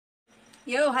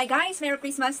Yo, hi guys! Merry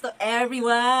Christmas to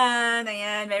everyone!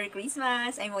 Ayan, Merry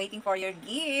Christmas! I'm waiting for your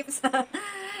gifts!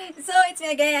 So, it's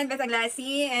me again, Beth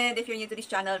Aglasi, and if you're new to this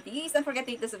channel, please don't forget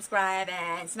to hit the subscribe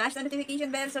and smash the notification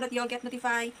bell so that you'll get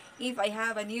notified if I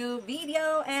have a new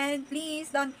video. And please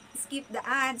don't skip the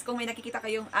ads kung may nakikita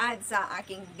kayong ads sa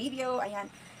aking video. Ayan,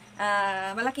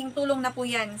 malaking tulong na po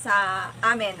yan sa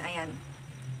amin. Ayan.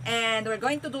 And we're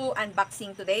going to do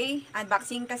unboxing today.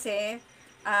 Unboxing kasi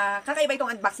kakaiba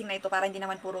itong unboxing na ito para hindi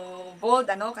naman puro gold,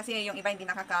 ano, kasi yung iba hindi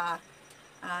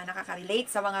nakaka-relate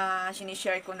sa mga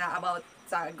sinishare ko na about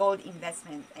sa gold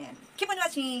investment. And keep on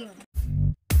watching!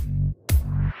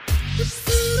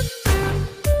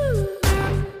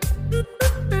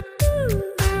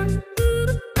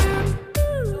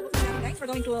 So, guys, we're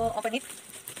going to open it.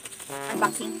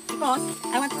 Unboxing. Because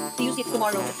I want to use it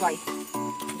tomorrow. That's why.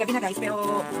 Gabi na guys,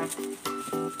 pero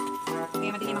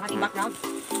kaya madilim ang ating background.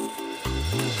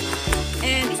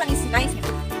 And this one is nice.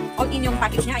 All in yung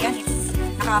package niya. Ayan, it's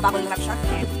naka-bubble wrap siya.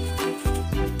 And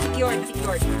secure na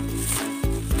secure.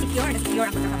 Secure na secure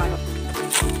ang pagkakabalot.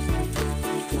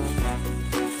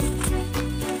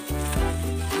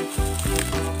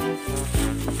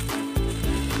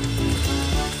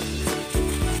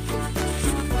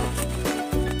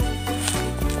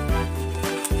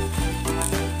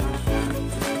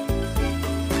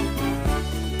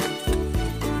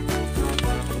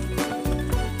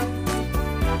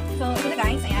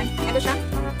 Ito siya,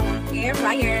 air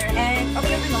fryer. And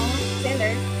okay yung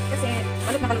seller, kasi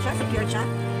balot na balot siya, secure siya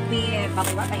with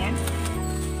bubble wrap. Ayan.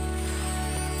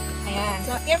 Ayan.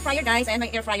 So, air fryer guys. Ayan,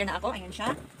 may air fryer na ako. Ayan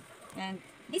siya. And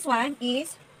this one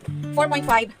is 4.5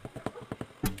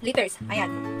 liters.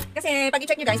 Ayan. Kasi pag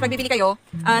i-check nyo guys, pag bibili kayo,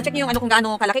 check nyo yung kung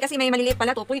gaano kalaki. Kasi may maliliit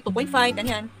pala, 2.5,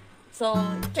 ganyan. So,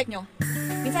 check nyo.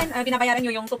 Minsan, binabayaran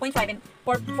nyo yung 2.5 and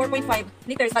 4.5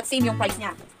 liters, but same yung price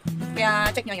niya.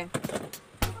 Kaya, check nyo yan.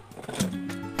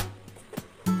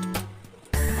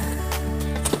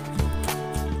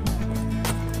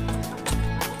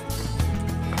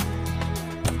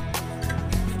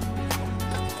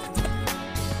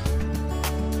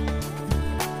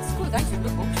 Guys,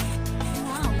 look, oh.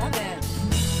 Wow, love it.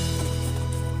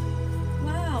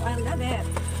 Wow, I love it.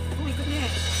 Oh my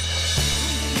goodness. Oh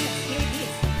my goodness. Here it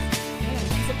is. Yeah,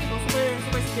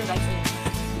 super secure guys.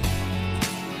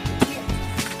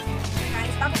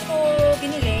 Guys, tapos ko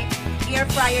binili, air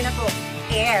fryer na to.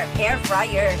 Air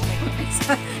fryer.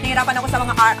 Nahirapan ako sa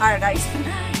mga RR guys.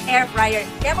 Air fryer.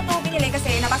 Kaya ko to binili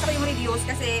kasi nabasa ko yung reviews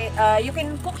kasi you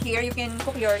can cook here, you can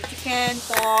cook your chicken,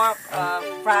 pork,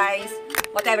 fries,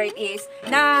 whatever it is,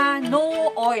 na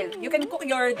no oil. You can cook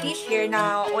your dish here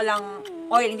na walang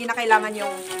oil. Hindi na kailangan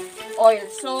yung oil.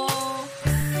 So,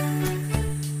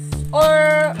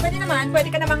 or, pwede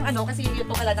ka namang kasi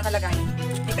ito pala nakalagay.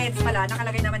 Depends pala,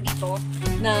 nakalagay naman dito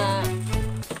na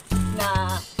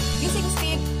using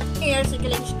steam air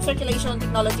circulation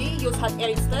technology, use hot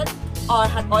air instead, or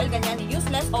hot oil, ganyan. Use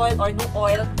less oil or no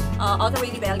oil,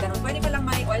 auto-ready bell, ganun. Pwede pa lang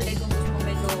may oil dahil kung gusto mo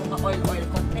medyo ma-oil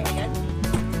konti, ayan.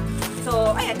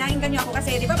 So, ayan, nainggan nyo ako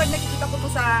kasi, di ba, pag nakikita ko po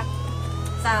sa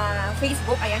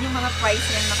Facebook, ayan, yung mga price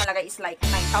yan nakalagay is like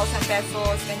 9,000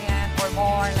 pesos, ganyan, or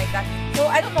more, like that. So,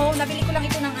 I don't know, nabili ko lang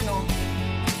ito ng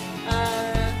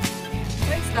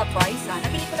where's the price,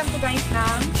 nabili ko lang to guys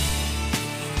ng,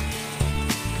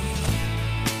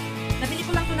 nabili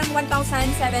ko lang to ng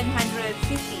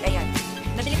 1,750, ayan.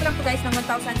 Nabili ko lang to guys ng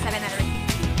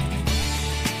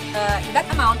 1,750. That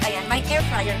amount, ayan, may air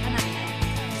fryer ka na.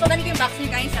 So, ganito yung box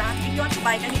niya guys, If you want to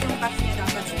buy, ganito yung box niya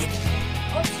dapat.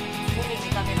 Oops! Okay,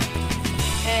 may camera.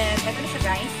 And, ito na siya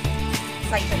guys.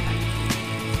 Cycle na.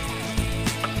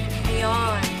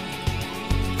 Ayun.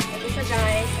 Ito siya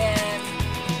guys. And,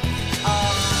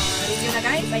 review na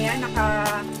guys. Ayan,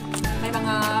 may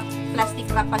mga plastic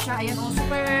wrap pa siya. Ayan,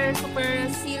 super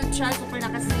sealed siya. Super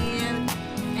naka-seal.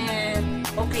 And,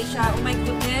 okay siya. Oh my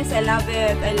goodness, I love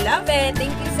it. I love it.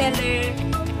 Thank you,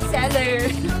 seller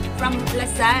from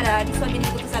Lazada. This one,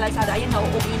 binili ko sa Lazada. Ayan,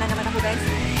 nauuwi na naman ako guys.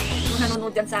 Kung nanonood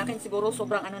yan sa akin, siguro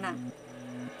sobrang na.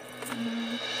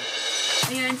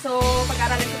 Ayan, so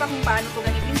pag-aralan ko pa kung paano ko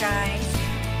gamitin guys.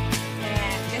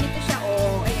 Ayan, ganito siya.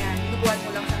 Oh, ayan, binubuhan mo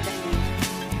lang sa ganyan.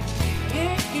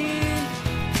 Ayan.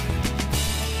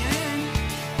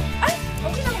 Ay,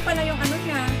 okay naman pala yung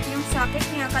niya, yung socket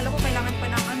niya. Akala ko kailangan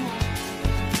pa ng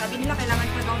sabi nila kailangan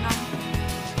pa daw ng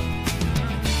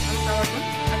tawag mo?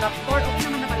 Adapter. Okay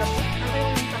naman na pala po. Ano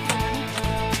yung tatanggalin?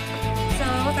 So,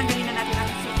 tanggalin na natin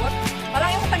ang support. Parang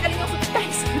yung tanggalin yung support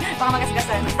guys. Baka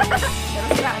magasgasan. Pero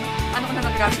sila, ano ko na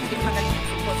nagagamit? Hindi ko tanggalin yung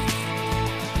support.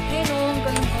 Ayun o, ang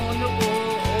galing look o.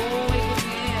 Oh my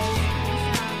goodness.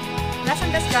 Wala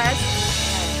siyang gasgas.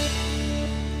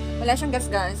 Wala siyang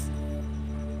gas-gas.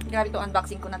 Grabe to,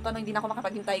 unboxing ko na to. No, hindi na ako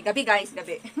makapaghintay. Gabi guys,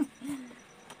 gabi.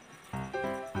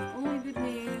 Oh my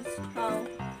goodness. How?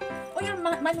 Oh, yung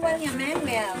manual niya,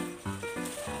 manual.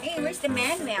 Hey, where's the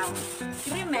manual?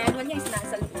 Siguro yung manual niya is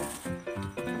nasa loob.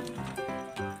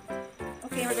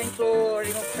 Okay, we're going to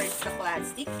remove first the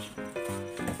plastic.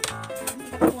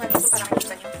 Ito ko nga dito para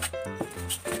makita nyo.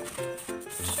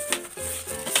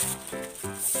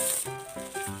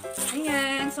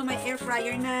 Ayan, so may air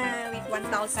fryer na with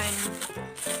 1,000.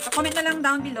 Comment na lang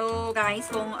down below guys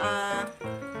kung ano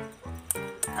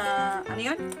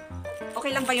yun?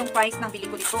 Okay lang ba yung price ng bili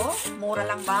ko dito? Mura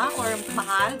lang ba? Or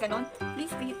mahal? Ganon.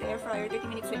 Please preheat the air fryer 30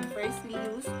 minutes when firstly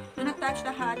used. Do not touch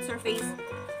the hot surface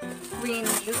when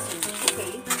using.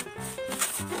 Okay.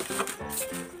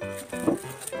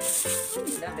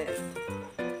 Love it.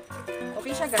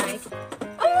 Okay siya guys.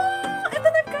 Oh! Ito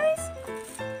na guys!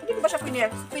 Hindi ko ba siya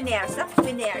pinersa?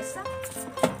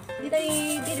 Did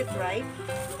I did it right?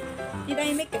 Did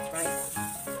I make it right?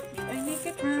 Did I make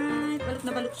it right? Balot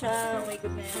na balot siya. Oh my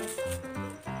goodness.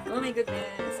 Oh my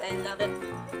goodness. I love it.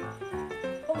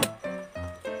 Oh.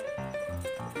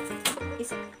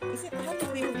 Is it how to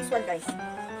remove this one guys?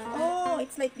 Oh,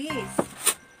 it's like this.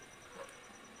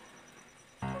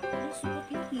 There's put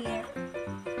in here.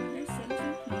 There's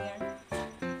something here.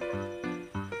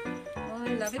 Oh,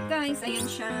 I love it guys. Ayan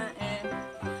siya. And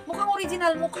mukhang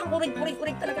original. Mukhang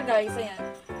urig talaga guys. Ayan.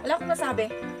 Wala akong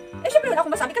masabi. Eh, syempre wala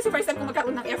akong masabi kasi first time ko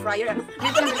magkaroon ng air fryer. Ano?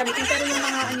 Ngayon ko lang gagamitin. Pero yung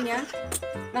mga ano niya,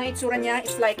 mga itsura niya,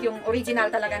 it's like yung original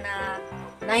talaga na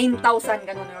 9,000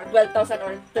 ganun or 12,000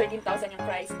 or 13,000 yung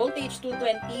price. Voltage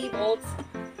 220 volts.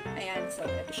 Ayan. So,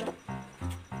 ito siya.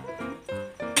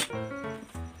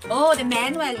 Oh, the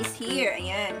manual is here.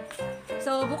 Ayan.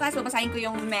 So, bukas, babasahin ko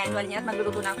yung manual niya at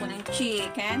magluluto na ako ng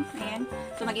chicken. Ayan.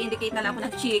 So, mag-indicate na lang ako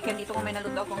ng chicken. Dito kung may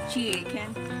naluto akong chicken.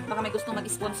 Baka may gustong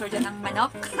mag-sponsor dyan ng manok.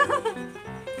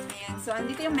 Ayan. So,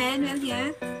 andito yung manual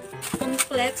niya.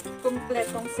 Complete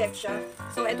concept siya.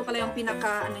 So, ito pala yung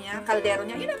pinaka, ano niya, kaldero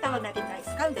niya. Yun ang tawag natin, guys.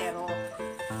 Kaldero.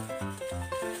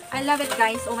 I love it,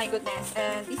 guys. Oh my goodness.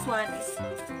 And this one is,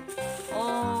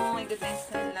 oh my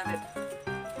goodness. I love it.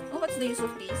 Oh, what's the use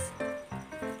of this?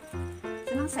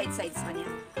 Sa mga sides pa niya.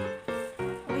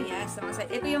 Oh yes, sa mga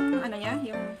side. Ito yung ano niya,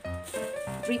 yung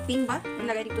dripping ba?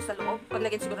 Nilagay dito sa loob.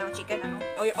 Paglagyan siguro ng chicken, ano?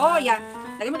 Oh yeah.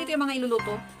 Lagay mo dito yung mga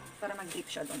iluluto para mag-drip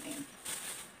siya doon. Ayan.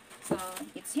 So,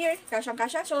 it's here.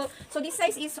 Kasyang-kasya. So this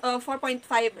size is 4.5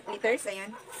 liters.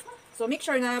 Ayan. So, make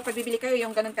sure na pag bibili kayo yung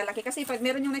ganun kalaki. Kasi pag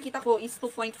meron yung nakita ko is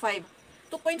 2.5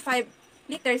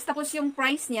 liters. Tapos yung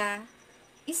price niya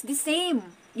is the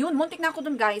same. Yun, muntik na ako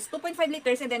dun guys. 2.5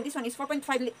 liters and then this one is 4.5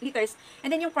 liters.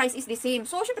 And then yung price is the same.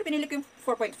 So, syempre pinili ko yung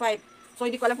 4.5. So,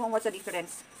 hindi ko alam kung what's the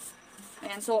difference.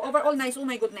 Ayan. So, overall nice. Oh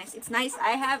my goodness. It's nice.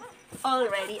 I have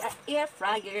already an air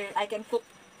fryer. I can cook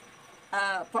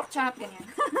pork chop. Ganyan.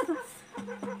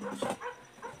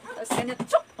 Tapos ganyan.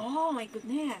 Chop! Oh my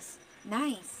goodness.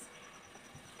 Nice.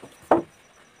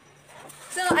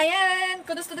 So, ayan,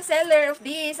 kudos to the seller of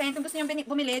this. Ayan, kung gusto nyo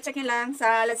bumili, check nyo lang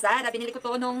sa Lazada. Binili ko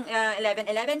to nung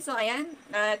 11/11. So, ayan,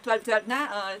 12/12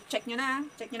 na. Check nyo na.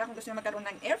 Check nyo na kung gusto nyo magkaroon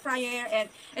ng air fryer. And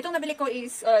itong nabili ko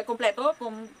is kompleto.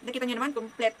 Kung nakita nyo naman,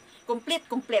 complete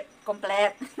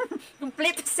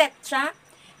set siya.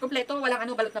 Kompleto, walang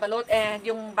ano, balot na balot. And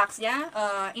yung box niya,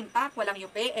 intact, walang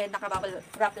yupi. And nakabubble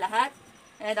wrap lahat.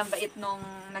 And ang bait nung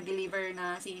nag-deliver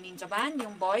na si Ninja Van,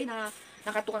 yung boy na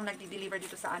nakatukang nag-deliver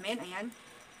dito sa amin. Ayan.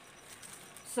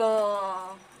 So,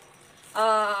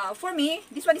 for me,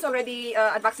 this one is already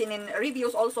unboxing and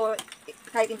reviews also,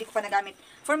 kahit hindi ko pa nagamit.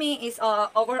 For me is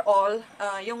overall,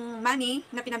 yung money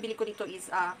na pinabili ko dito is,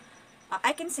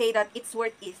 I can say that it's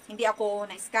worth it. Hindi ako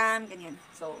na-scam, ganyan.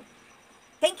 So,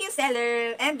 thank you,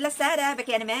 seller. And Lazada,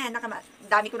 baka naman,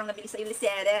 dami ko nang nabili sa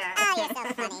Lazada. Oh, yes, that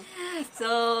was funny. So,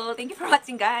 thank you for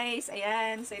watching, guys.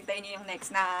 Ayan, so hintayin nyo yung next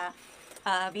na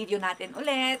video natin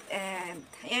ulit. And,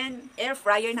 ayan, air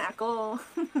fryer na ako.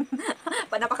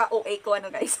 Napaka-OA ko, ano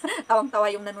guys. Tawang-tawa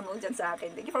yung nanonood dyan sa akin.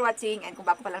 Thank you for watching. And kung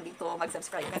bago pa lang dito,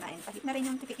 mag-subscribe ka na. And pahit na rin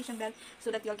yung notification bell so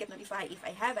that you'll get notified if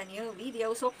I have a new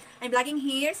video. So, I'm vlogging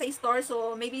here sa store.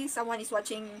 So, maybe someone is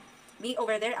watching me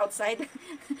over there outside.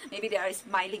 Maybe they are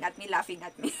smiling at me, laughing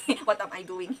at me. What am I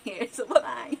doing here? So,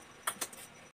 bye-bye.